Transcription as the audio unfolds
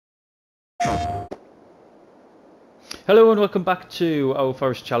Hello and welcome back to our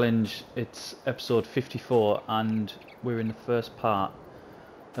Forest Challenge. It's episode 54 and we're in the first part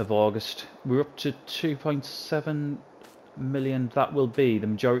of August. We're up to 2.7 million. That will be the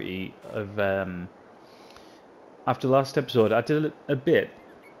majority of... after the last episode I did a bit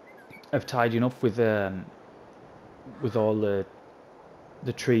of tidying up with all the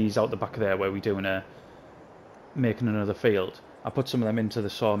trees out the back of there where we're doing making another field. I put some of them into the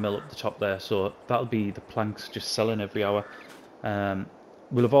sawmill up the top there, so that'll be the planks just selling every hour.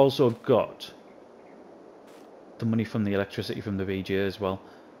 We'll have also got the money from the electricity from the VGA as well.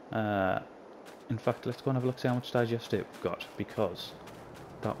 In fact, let's go and have a look, see how much digestate we've got, because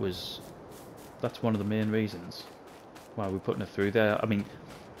that's one of the main reasons why we're putting it through there. I mean,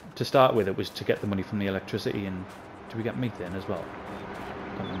 to start with, it was to get the money from the electricity, and do we get methane as well?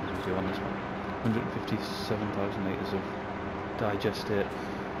 I can't remember what we do on this one. 157,000 litres of digestate.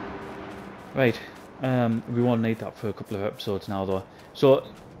 Right, we won't need that for a couple of episodes now though. So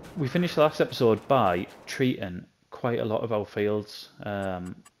we finished the last episode by treating quite a lot of our fields.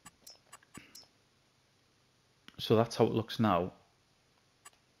 So that's how it looks now.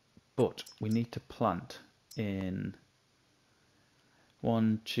 But we need to plant in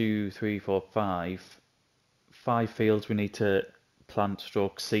 5 fields. We need to plant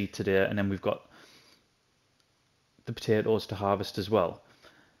stroke seed today, and then we've got the potatoes to harvest as well.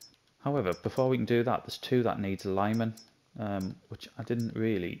 However, before we can do that, there's 2 that needs linemen, which I didn't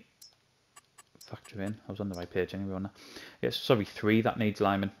really factor in. I was on the right page anyway on that. Yes, sorry, 3 that needs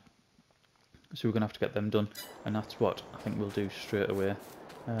linemen. So we're going to have to get them done, and that's what I think we'll do straight away.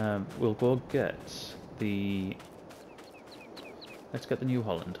 We'll go get the... Let's get the New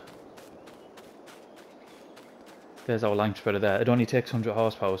Holland. There's our lime spreader there. It only takes 100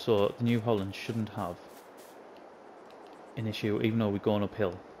 horsepower, so the New Holland shouldn't have an issue, even though we're going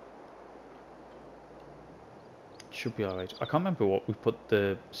uphill. Should be alright. I can't remember what we put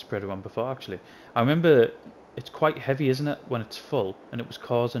the spreader on before, actually. I remember it's quite heavy, isn't it, when it's full, and it was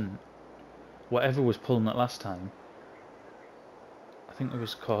causing whatever was pulling it last time. I think it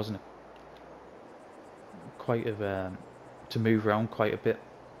was causing it quite to move around quite a bit,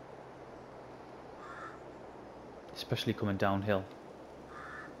 especially coming downhill.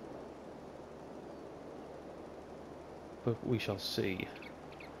 But we shall see.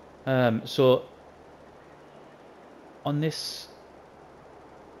 So on this,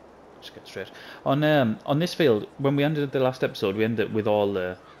 just get straight on this field, when we ended the last episode, we ended with all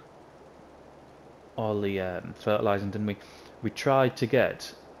the fertilizing, didn't we? We tried to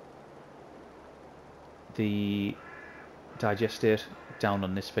get the digestate down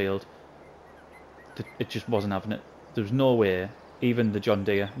on this field. It just wasn't having it. There was no way. Even the John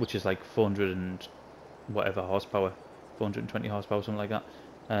Deere, which is like 400 and whatever horsepower, 420 horsepower, something like that,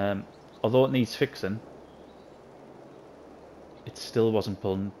 although it needs fixing, it still wasn't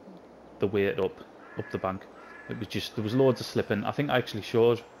pulling the weight up the bank. It was just, there was loads of slipping. I think I actually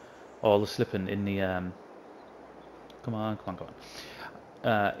showed all the slipping in the come on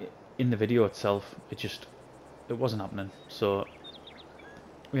in the video itself. It wasn't happening, so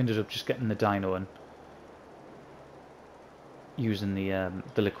we ended up just getting the dyno and using the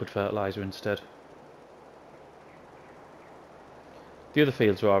liquid fertilizer instead. The other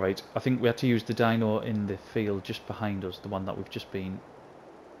fields were alright. I think we had to use the dyno in the field just behind us, the one that we've just been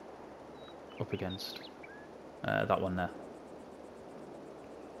up against. That one there.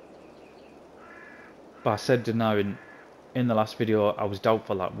 But I said, didn't I, in the last video, I was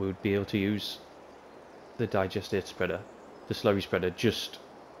doubtful that we would be able to use the digestate spreader, the slurry spreader, just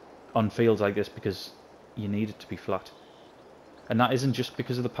on fields like this, because you need it to be flat. And that isn't just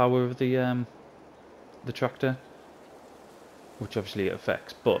because of the power of the tractor, which obviously it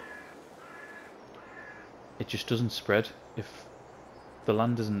affects, but it just doesn't spread. If the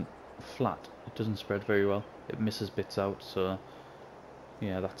land isn't flat, it doesn't spread very well. It misses bits out, so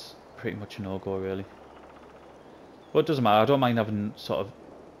yeah, that's pretty much a no-go really. Well, it doesn't matter. I don't mind having sort of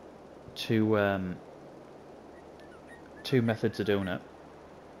two methods of doing it.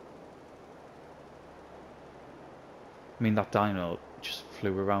 I mean, that dyno just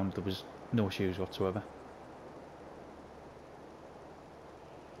flew around. There was no issues whatsoever.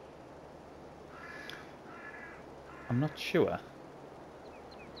 I'm not sure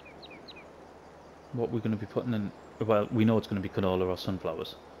what we're going to be putting in. Well, we know it's going to be canola or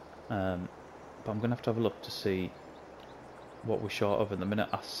sunflowers, but I'm going to have a look to see what we're short of at the minute.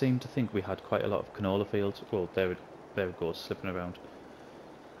 I seem to think we had quite a lot of canola fields. Well, there it goes, slipping around.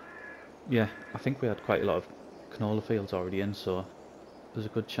 Yeah, I think we had quite a lot of canola fields already in, so there's a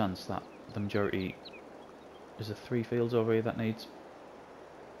good chance that the majority... Is there 3 fields over here that needs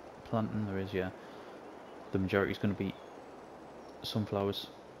planting? There is, yeah. The majority is going to be sunflowers.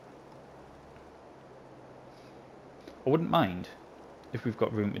 I wouldn't mind if we've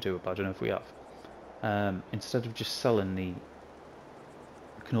got room to do it, but I don't know if we have. Instead of just selling the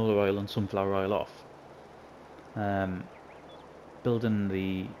canola oil and sunflower oil off, building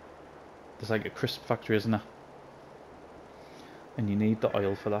there's like a crisp factory, isn't there? And you need the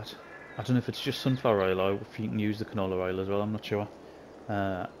oil for that. I don't know if it's just sunflower oil or if you can use the canola oil as well, I'm not sure.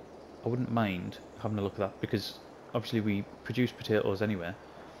 I wouldn't mind having a look at that, because obviously we produce potatoes anyway,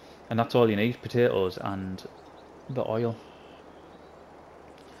 and that's all you need, potatoes and the oil.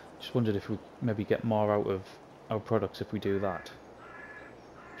 Just wondered if we maybe get more out of our products if we do that.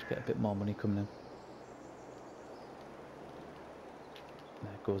 Just get a bit more money coming in.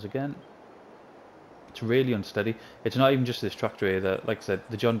 There it goes again. It's really unsteady. It's not even just this tractor here. That, like I said,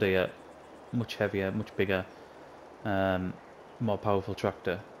 the John Deere, much heavier, much bigger, more powerful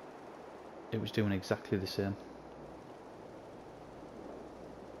tractor. It was doing exactly the same.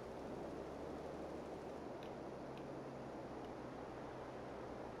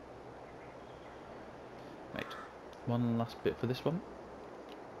 Right, one last bit for this one.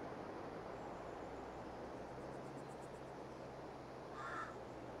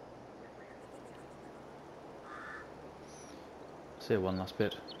 Say one last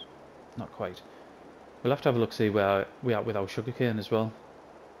bit. Not quite. We'll have to have a look, see where we are with our sugarcane as well.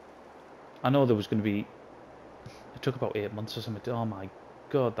 I know there was going to be... It took about 8 months or something. Oh my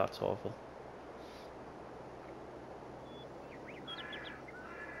god, that's awful.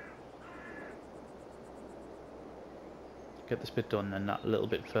 Get this bit done, and that little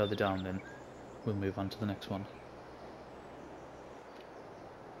bit further down, then we'll move on to the next one.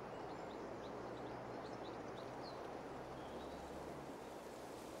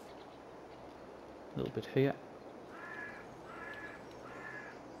 A little bit here.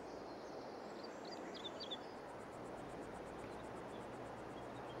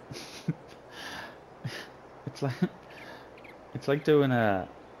 it's like doing a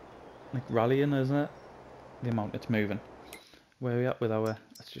rallying, isn't it? The amount it's moving. Where are we at with our?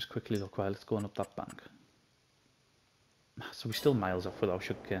 Let's just quickly look while it's going up that bank. So we're still miles off with our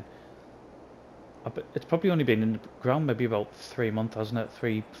sugarcane. It's probably only been in the ground maybe about 3 months, hasn't it?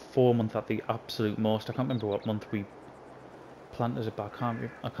 3-4 months at the absolute most. I can't remember what month we planted it, but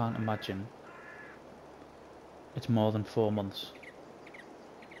I can't imagine it's more than 4 months.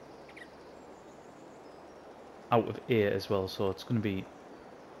 Out of 8 as well, so it's going to be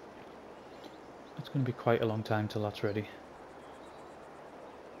quite a long time till that's ready.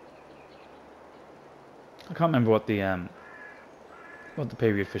 I can't remember what the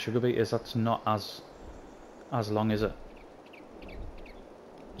period for sugar beet is. That's not as long, is it?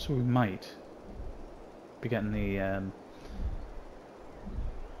 So we might be getting the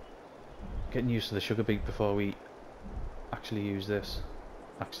getting used to the sugar beet before we actually use this.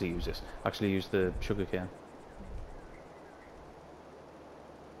 Actually use the sugar cane.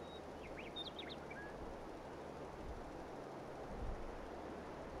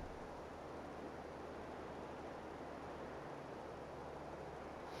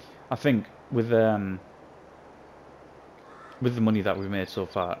 I think with the money that we've made so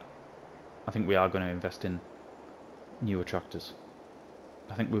far, I think we are going to invest in newer tractors.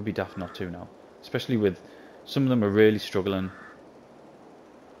 I think we'd be daft not to now, especially with some of them are really struggling.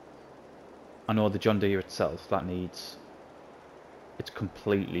 I know the John Deere itself, it's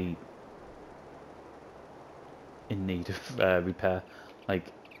completely in need of repair.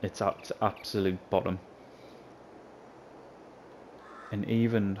 Like, it's at absolute bottom. And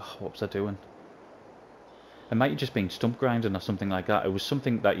even, what was I doing? It might have just been stump grinding or something like that. It was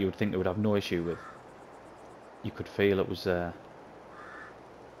something that you would think it would have no issue with. You could feel it was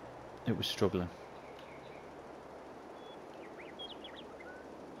struggling.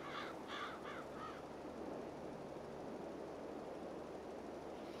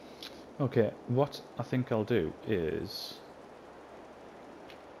 Okay, what I think I'll do is,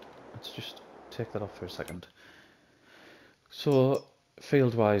 let's just take that off for a second. So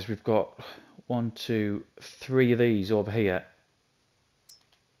field wise, we've got 1, 2, 3 of these over here,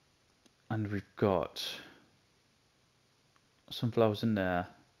 and we've got sunflowers in there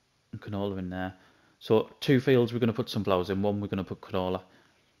and canola in there. So 2 fields we're going to put sunflowers in, 1 we're going to put canola.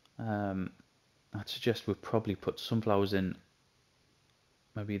 I'd suggest we'll probably put sunflowers in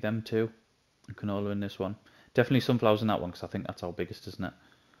maybe them 2 and canola in this one. Definitely sunflowers in that one, because I think that's our biggest, isn't it?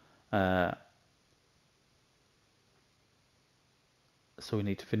 So we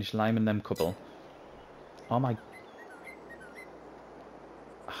need to finish liming them couple. Oh my...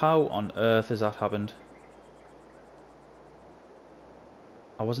 How on earth has that happened?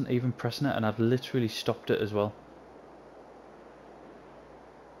 I wasn't even pressing it and I've literally stopped it as well.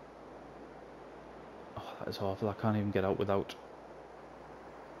 Oh, that is awful. I can't even get out without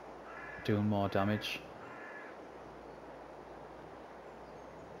doing more damage.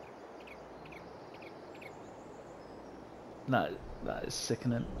 That is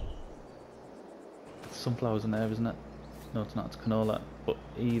sickening. Sunflowers in there, isn't it? No, it's not. It's canola. But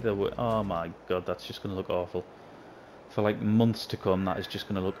either way, oh my god, that's just going to look awful. For like months to come, that is just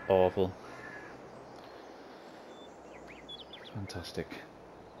going to look awful. Fantastic.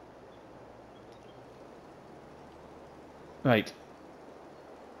 Right.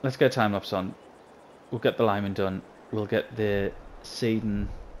 Let's get a time lapse on. We'll get the liming done. We'll get the seeding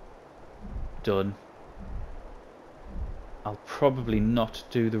done. I'll probably not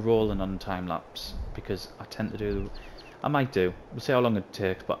do the rolling on time lapse because I tend to do. I might do. We'll see how long it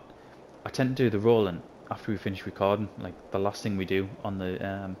takes, but I tend to do the rolling after we finish recording, like the last thing we do on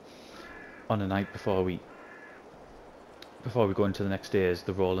the night before we go into the next day is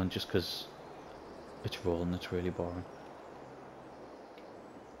the rolling, just because it's rolling. It's really boring.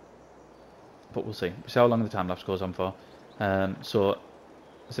 But we'll see. We'll see how long the time lapse goes on for. So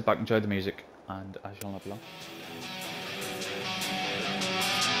sit back, enjoy the music, and I shall not be long.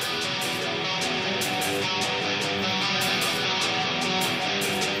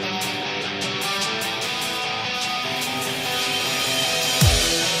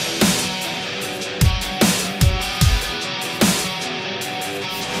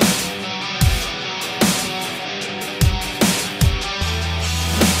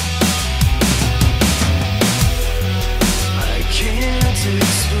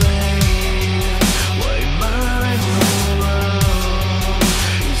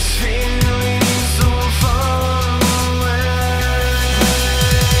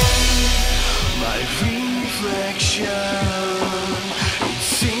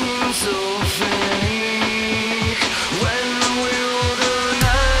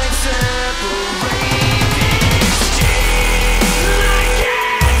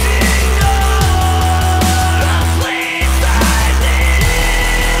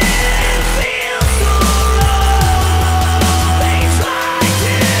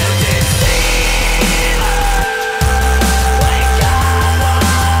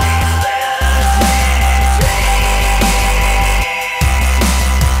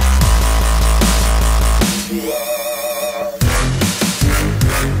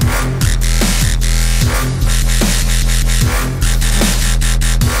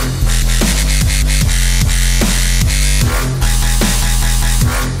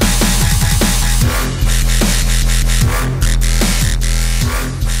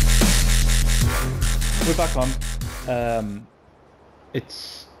 We're back on.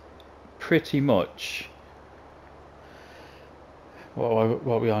 It's pretty much what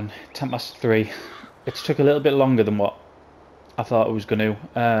are we on? 3:10. It's took a little bit longer than what I thought it was going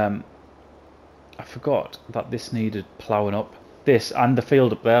to. I forgot that this needed ploughing up. This and the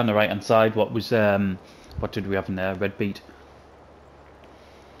field up there on the right hand side. What did we have in there? Red beet.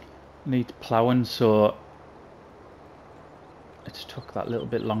 Need ploughing, so it's took that little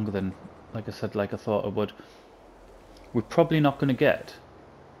bit longer than, like I said, like I thought it would. We're probably not going to get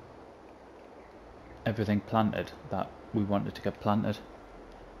everything planted that we wanted to get planted.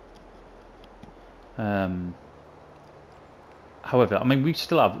 However, I mean, we've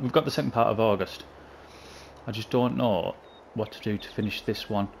got the second part of August. I just don't know what to do to finish this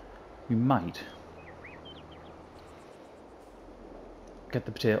one. We might get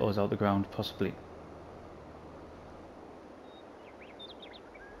the potatoes out the ground, possibly.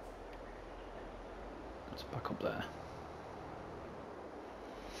 Let's back up there.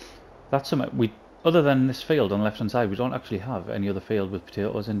 That's something other than this field on the left hand side, we don't actually have any other field with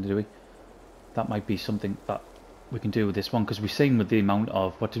potatoes in, do we? That might be something that we can do with this one, because we've seen with the amount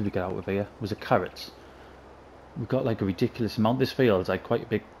of, what did we get out of here? Was it carrots? We got like a ridiculous amount. This field is like quite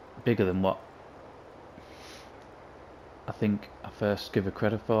bigger than what I think I first give it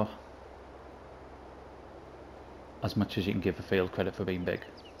credit for. As much as you can give a field credit for being big.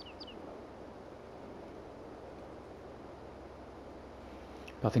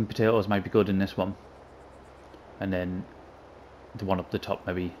 But I think potatoes might be good in this one. And then the one up the top,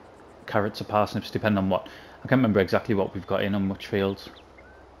 maybe carrots or parsnips, depending on what. I can't remember exactly what we've got in on which fields.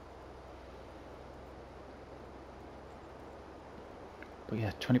 But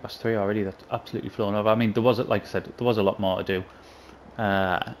yeah, 3:20 already. That's absolutely flown over. I mean, there was, like I said, there was a lot more to do.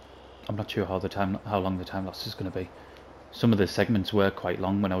 I'm not sure how long the time lapse is going to be. Some of the segments were quite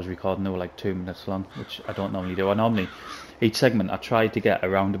long when I was recording. They were like 2 minutes long, which I don't normally do. I normally, each segment I tried to get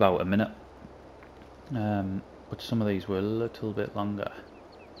around about a minute. But some of these were a little bit longer.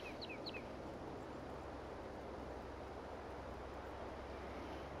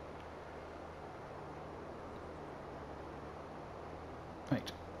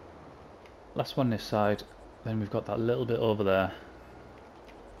 Last one this side, then we've got that little bit over there,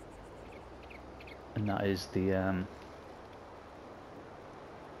 and that is the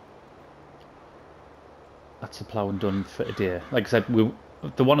that's the ploughing done for today. Like I said,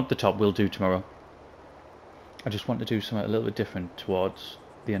 the one up the top we'll do tomorrow. I just want to do something a little bit different towards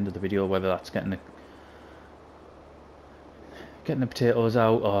the end of the video, whether that's getting the potatoes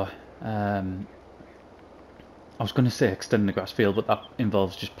out, or I was going to say extending the grass field, but that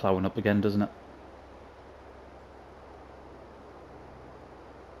involves just ploughing up again, doesn't it?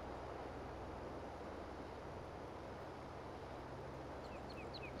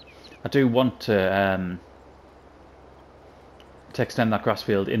 I do want to extend that grass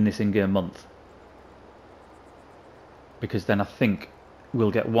field in this in-game month, because then I think we'll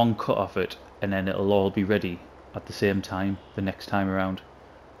get one cut off it and then it'll all be ready at the same time the next time around.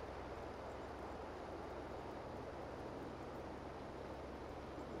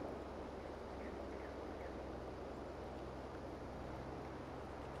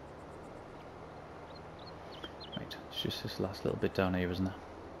 Right, it's just this last little bit down here, isn't it?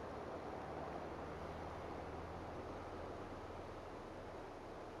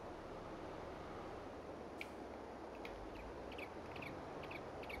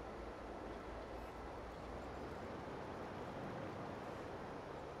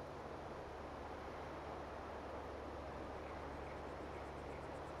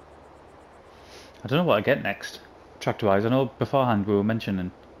 I don't know what I get next, tractor-wise. I know beforehand we were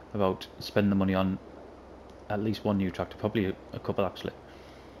mentioning about spending the money on at least one new tractor, probably a couple actually.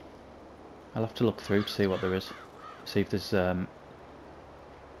 I'll have to look through to see what there is, see if there's I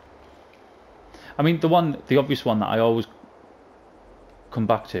mean the obvious one that I always come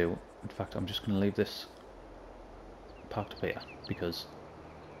back to. In fact, I'm just going to leave this parked up here because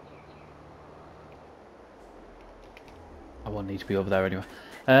I won't need to be over there anyway.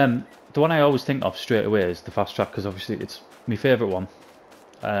 The one I always think of straight away is the fast track, because obviously it's my favourite one.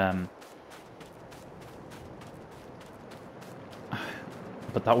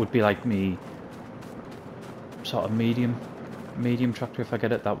 But that would be like me sort of medium tractor if I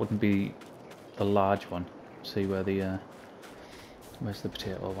get it. That wouldn't be the large one. See where the where's the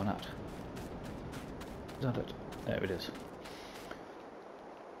potato one at? Is that it? There it is.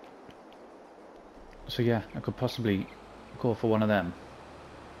 So yeah, I could possibly go for one of them.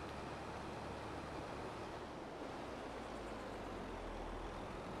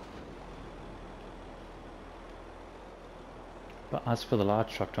 But as for the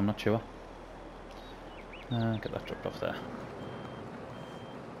large tractor, I'm not sure. Get that dropped off there.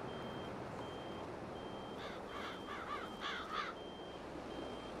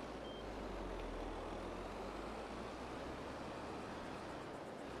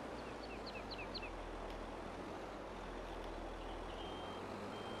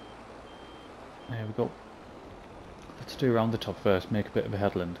 There we go. Let's do around the top first, make a bit of a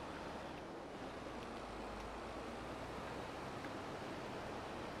headland.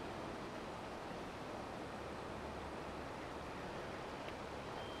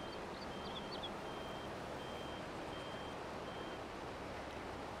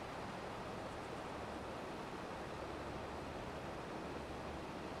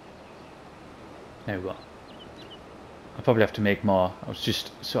 There we go. I'll probably have to make more. I was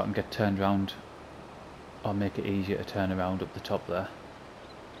just so I can get turned around, or make it easier to turn around up the top there.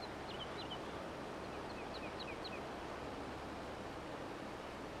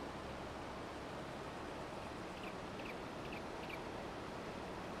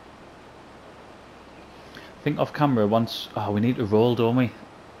 I think off camera once, we need to roll, don't we?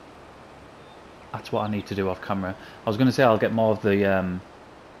 That's what I need to do off camera. I was going to say I'll get more of the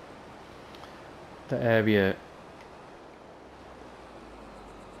area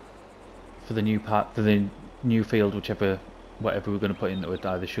for the new part, for the new field, whatever we're going to put into it,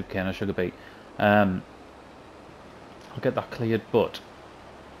 either sugarcane or sugar beet. I'll get that cleared, but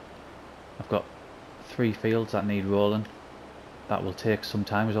I've got 3 fields that need rolling. That will take some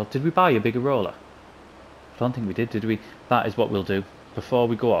time as well. Did we buy a bigger roller? I don't think we did we? That is what we'll do before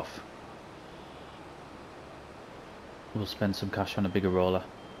we go off. We'll spend some cash on a bigger roller,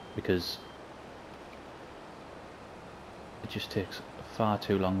 because it just takes far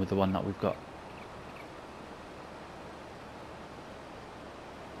too long with the one that we've got.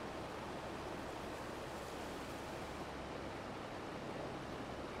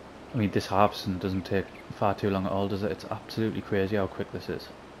 I mean, this harvesting doesn't take far too long at all, does it? It's absolutely crazy how quick this is.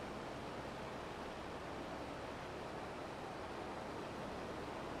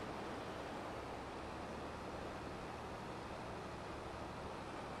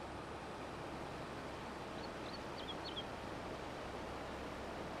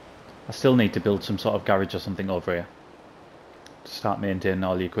 I still need to build some sort of garage or something over here to start maintaining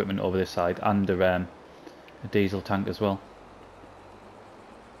all the equipment over this side, and a diesel tank as well.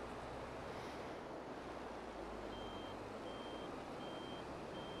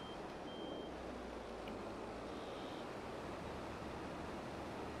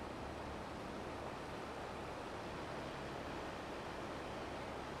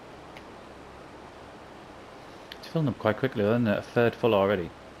 It's filling up quite quickly, isn't it? A third full already.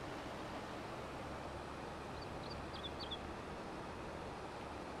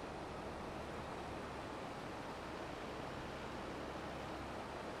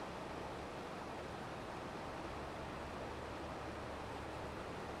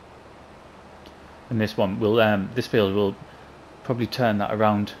 And this one will, this field will probably turn that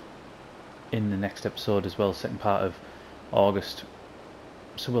around in the next episode as well, second part of August.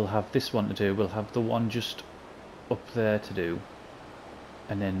 So we'll have this one to do, we'll have the one just up there to do,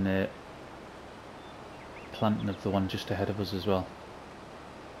 and then the planting of the one just ahead of us as well.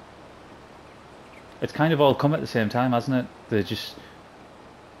 It's kind of all come at the same time, hasn't it? There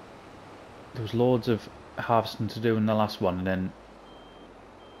was loads of harvesting to do in the last one, and then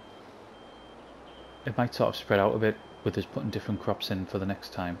it might sort of spread out a bit with us putting different crops in for the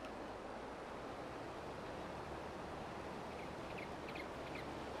next time.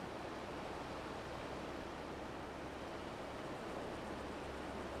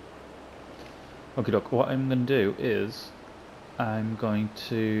 Okay, look, what I'm going to do is I'm going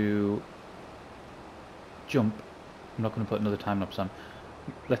to jump. I'm not going to put another time lapse on.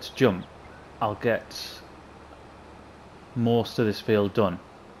 Let's jump. I'll get most of this field done.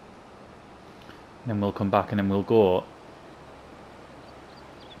 Then we'll come back and then we'll go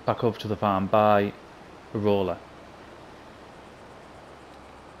back over to the farm, buy a roller,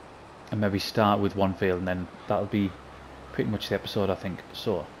 and maybe start with one field, and then that'll be pretty much the episode, I think.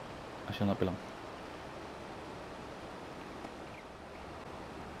 So I shall not be long.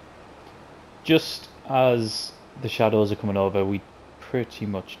 Just as the shadows are coming over, we pretty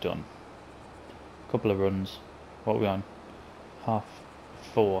much done. A couple of runs. What are we on?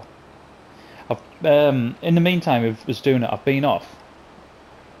 4:30. In the meantime, I was doing it. I've been off.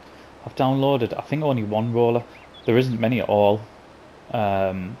 I've downloaded, I think, only one roller. There isn't many at all.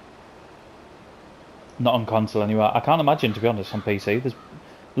 Not on console anyway. I can't imagine, to be honest, on PC.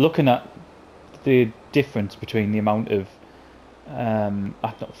 Looking at the difference between the amount of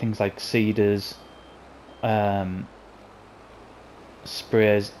things like seeders,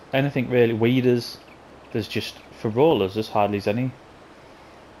 sprays, anything really, weeders. There's just, for rollers, there's hardly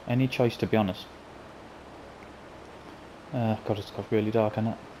any choice, to be honest. God, it's got really dark, isn't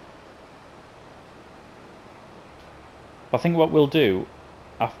it? I think what we'll do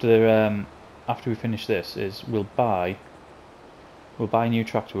after we finish this is we'll buy a new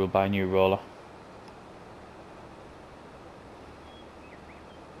tractor, we'll buy a new roller.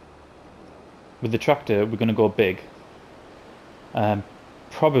 With the tractor, we're going to go big.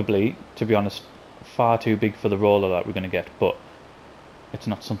 Probably, to be honest, far too big for the roller that we're going to get, but it's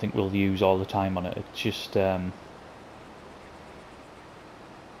not something we'll use all the time on it. It's just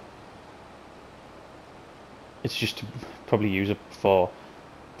to probably use it for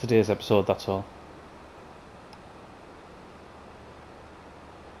today's episode, that's all.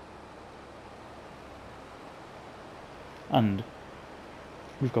 And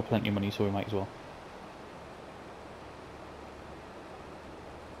we've got plenty of money, so we might as well.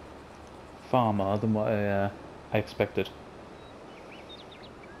 Far more than what I expected.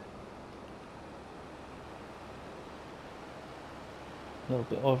 A little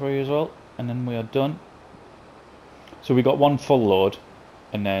bit over here as well, and then we are done. So we got one full load,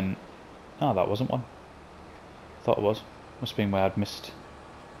 and then... Oh, that wasn't one. Thought it was. Must have been where I'd missed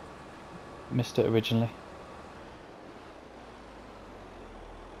it originally.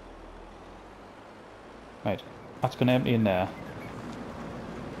 Right, that's going to empty in there.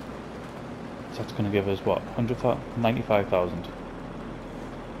 So that's going to give us what? 95,000.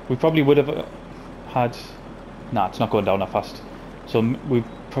 We probably would have had... Nah, it's not going down that fast. So we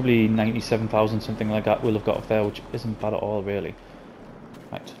probably 97,000, something like that, we'll have got up there, which isn't bad at all, really.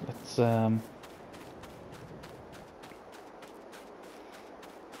 Right,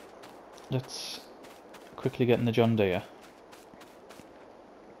 let's quickly get in the John Deere.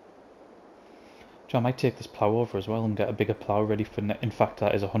 I might take this plough over as well and get a bigger plough ready for... In fact,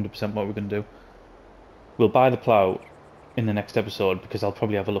 that is 100% what we're going to do. We'll buy the plough in the next episode, because I'll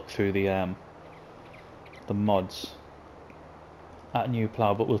probably have a look through the mods at a new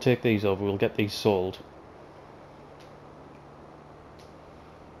plough, but we'll take these over, we'll get these sold.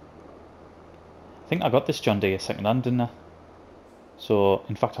 I think I got this John Deere second hand, didn't I? So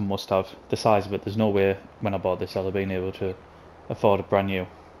in fact I must have the size of it. There's no way when I bought this I'll have been able to afford a brand new.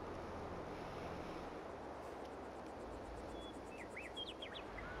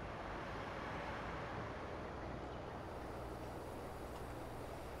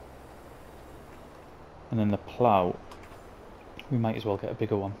 And then the plough, we might as well get a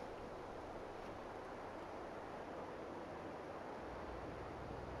bigger one.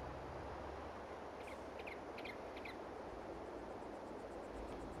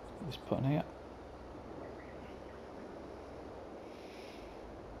 Just put in here.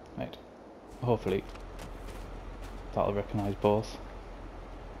 Right, hopefully that'll recognise both.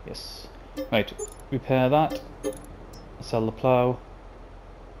 Yes. Right, repair that, sell the plough,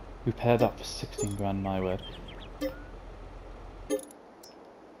 repair that for 16 grand, my word.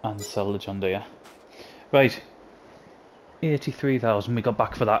 And sell the John Deere. Right, 83,000 we got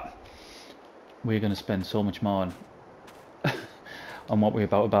back for that. We're going to spend so much more on what we're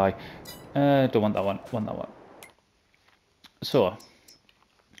about to buy. Don't want that one, want that one. So,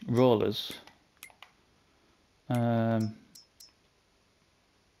 rollers. Where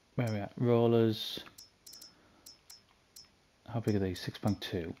are we at? Rollers. How big are these?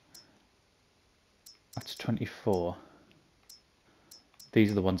 6.2. That's 24.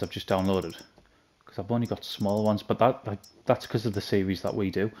 These are the ones I've just downloaded because I've only got small ones, but that's because of the series that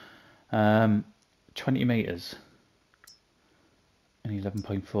we do. 20 meters and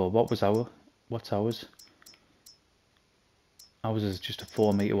 11.4. What's ours? Ours is just a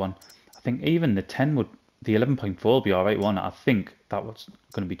 4 meter one. I think even the 11.4 will be alright one. I think that was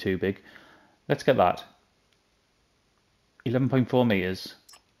going to be too big. Let's get that. 11.4 meters.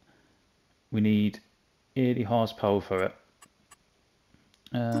 We need 80 horsepower for it.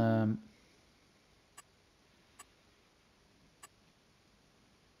 I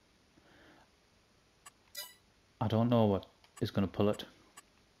don't know what is going to pull it.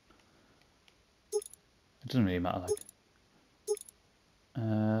 It doesn't really matter, like.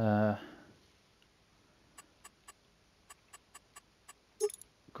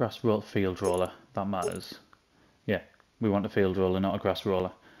 Field roller, that matters. Yeah, we want a field roller, not a grass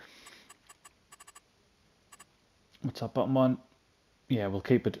roller. What's that bottom one? Yeah, we'll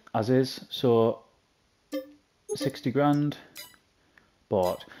keep it as is. So 60 grand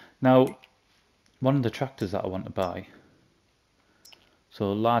bought. Now, one of the tractors that I want to buy,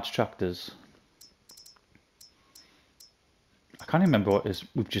 so large tractors, I can't remember what it is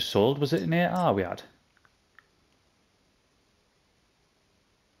we've just sold. Was it an 8R we had?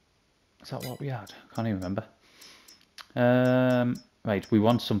 Is that what we had? Can't even remember. Right, we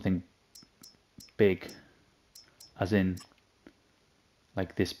want something big, as in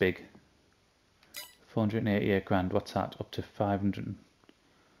like this big. 488 grand, what's that? Up to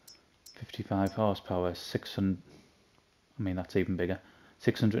 555 horsepower, 600, I mean that's even bigger.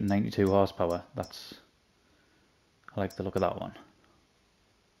 692 horsepower, that's, I like the look of that one.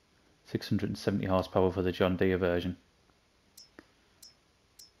 670 horsepower for the John Deere version.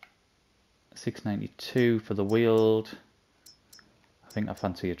 692 for the wheeled. I think I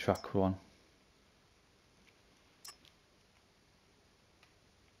fancy a track one.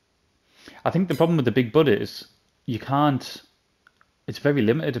 I think the problem with the big bud is you can't, it's very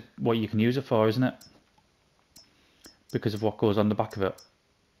limited what you can use it for, isn't it? Because of what goes on the back of it.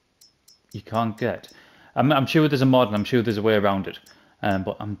 You can't get, I'm sure there's a mod and I'm sure there's a way around it,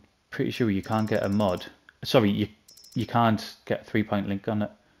 but I'm pretty sure you can't get a mod. Sorry, you can't get a 3-point link on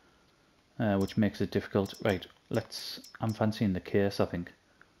it, which makes it difficult. Right, I'm fancying the case, I think.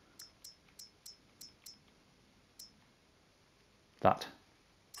 That.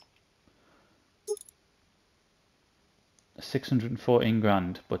 614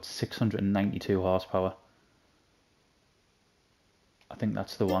 grand, but 692 horsepower. I think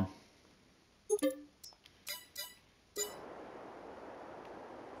that's the one.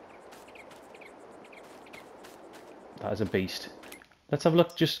 That is a beast. Let's have a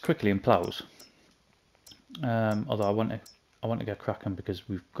look just quickly in plows. Although I want to get cracking because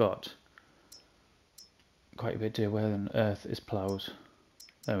we've got quite a bit to do. Where on earth is plows?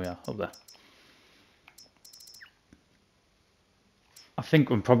 There we are, up there. I think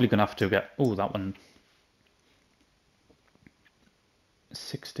I'm probably going to have to get, oh, that one,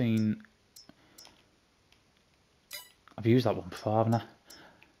 16, I've used that one before, haven't I?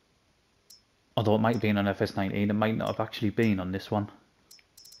 Although it might have been on FS19, it might not have actually been on this one.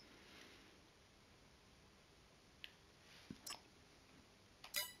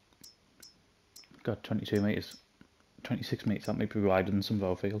 God, 22 metres, 26 metres, that might be wider than some of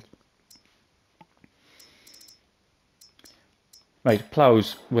our fields. Right,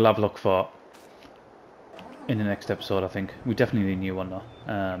 ploughs we'll have a look for in the next episode. I think we definitely need a new one though.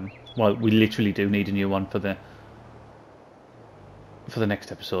 Well, we literally do need a new one for the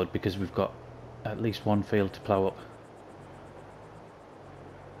next episode, because we've got at least one field to plough up.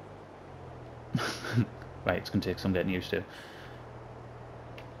 Right, it's going to take some getting used to.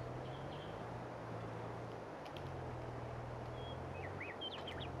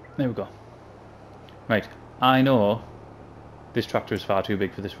 There we go. Right, I know this tractor is far too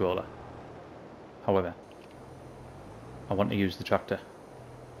big for this roller. However, I want to use the tractor.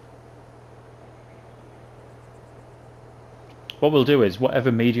 What we'll do is,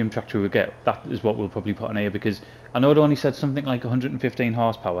 whatever medium tractor we get, that is what we'll probably put on here, because I know it only said something like 115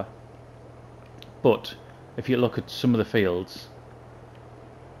 horsepower, but if you look at some of the fields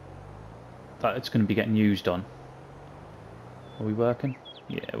that it's going to be getting used on. Are we working?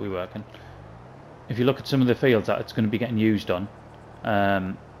 Yeah, we're working. If you look at some of the fields that it's going to be getting used on,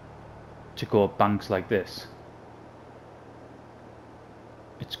 to go up banks like this,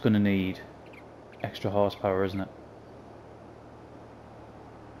 it's going to need extra horsepower, isn't it?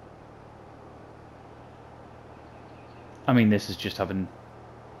 I mean, this is just having...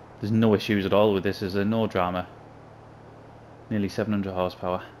 There's no issues at all with this, is there? No drama. Nearly 700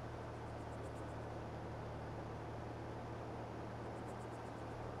 horsepower.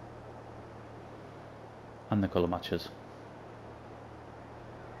 And the colour matches.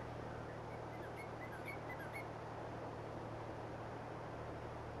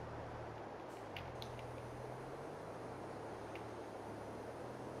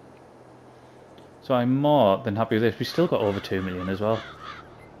 So I'm more than happy with this. We still got over 2 million as well.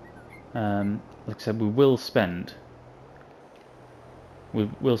 Like I said, we will spend.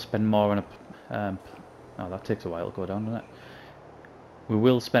 We'll spend more on a. Oh, that takes a while to go down, doesn't it? We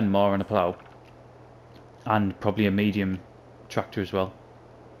will spend more on a plough, and probably a medium tractor as well.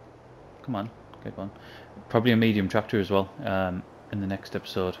 Come on, get going. Probably a medium tractor as well in the next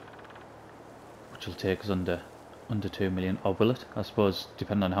episode, which will take us under 2 million, or will it? I suppose,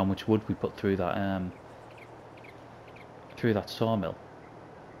 depending on how much wood we put through that sawmill,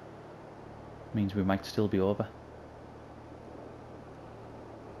 means we might still be over.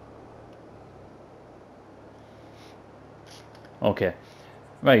 Okay,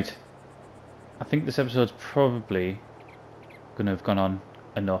 right. I think this episode's probably going to have gone on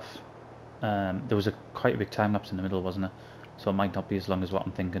enough. There was quite a big time lapse in the middle, wasn't there? So it might not be as long as what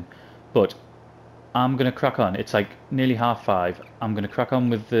I'm thinking. But I'm going to crack on. It's like nearly 5:30. I'm going to crack on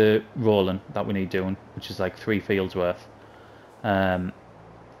with the rolling that we need doing, which is like 3 fields worth. And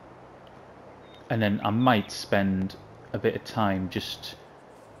then I might spend a bit of time just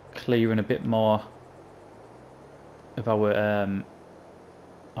clearing a bit more of our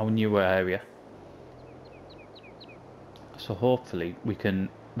newer area. So hopefully we can,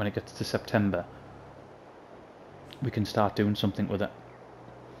 when it gets to September, we can start doing something with it.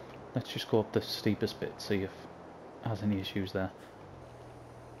 Let's just go up the steepest bit, see if it has any issues there.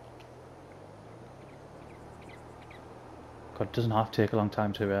 God, it doesn't have to take a long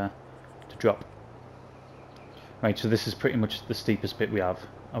time to drop. Right, so this is pretty much the steepest bit we have.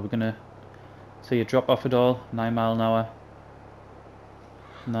 Are we gonna see a drop off at all? 9 mile an hour.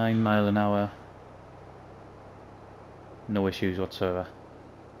 9 mile an hour. No issues whatsoever.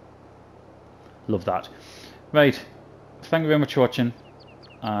 Love that. Right, thank you very much for watching,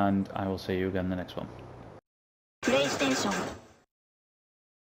 and I will see you again in the next one. PlayStation